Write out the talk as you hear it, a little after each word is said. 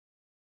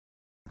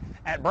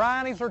At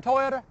Bryan Easler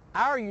Toyota,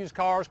 our used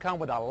cars come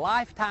with a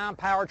lifetime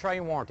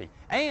powertrain warranty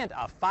and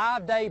a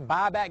 5-day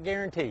buyback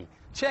guarantee.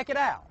 Check it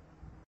out.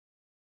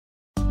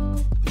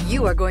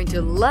 You are going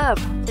to love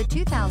the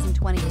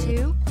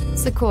 2022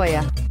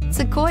 Sequoia.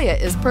 Sequoia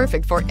is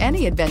perfect for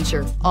any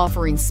adventure,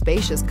 offering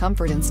spacious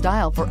comfort and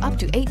style for up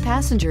to 8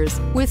 passengers.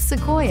 With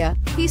Sequoia,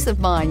 peace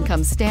of mind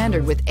comes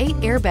standard with 8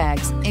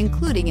 airbags,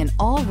 including an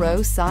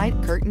all-row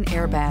side curtain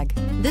airbag.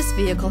 This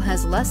vehicle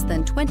has less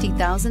than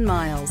 20,000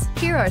 miles.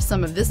 Here are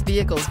some of this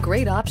vehicle's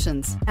great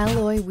options: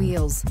 alloy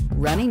wheels,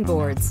 running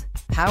boards,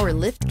 power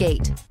lift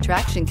gate,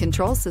 traction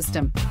control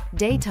system,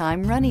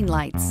 daytime running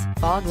lights,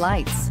 fog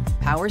lights,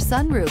 power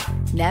sunroof,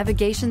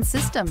 navigation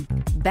system,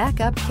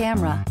 backup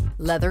camera,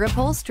 leather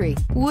upholstery.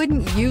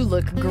 Wouldn't you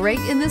look great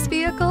in this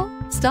vehicle?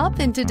 Stop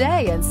in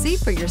today and see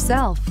for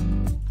yourself.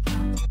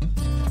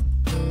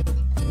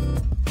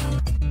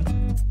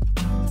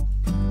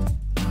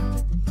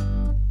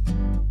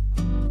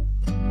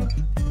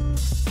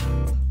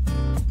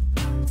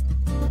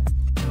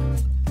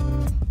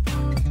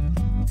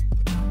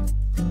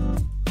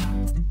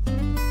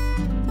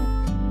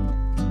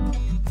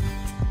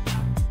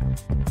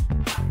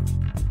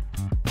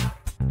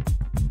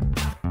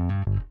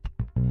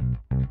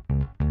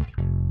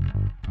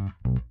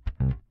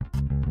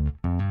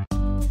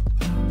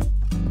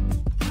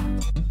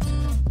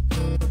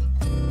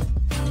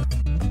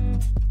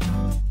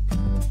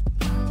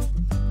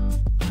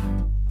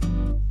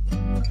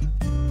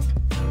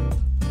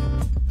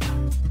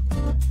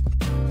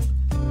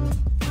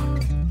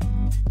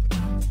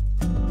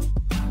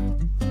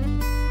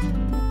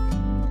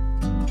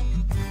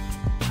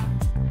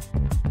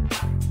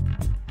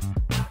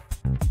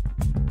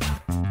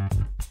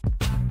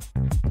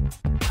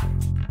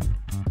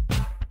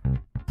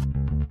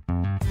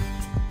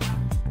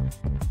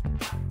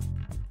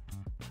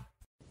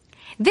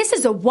 This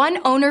is a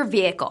one-owner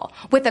vehicle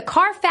with a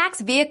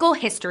Carfax Vehicle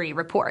History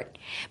Report.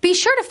 Be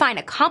sure to find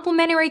a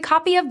complimentary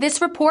copy of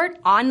this report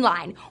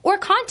online or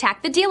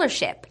contact the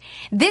dealership.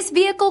 This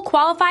vehicle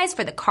qualifies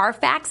for the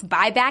Carfax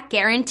Buyback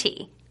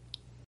Guarantee.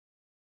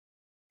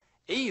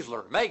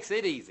 Easler makes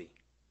it easy.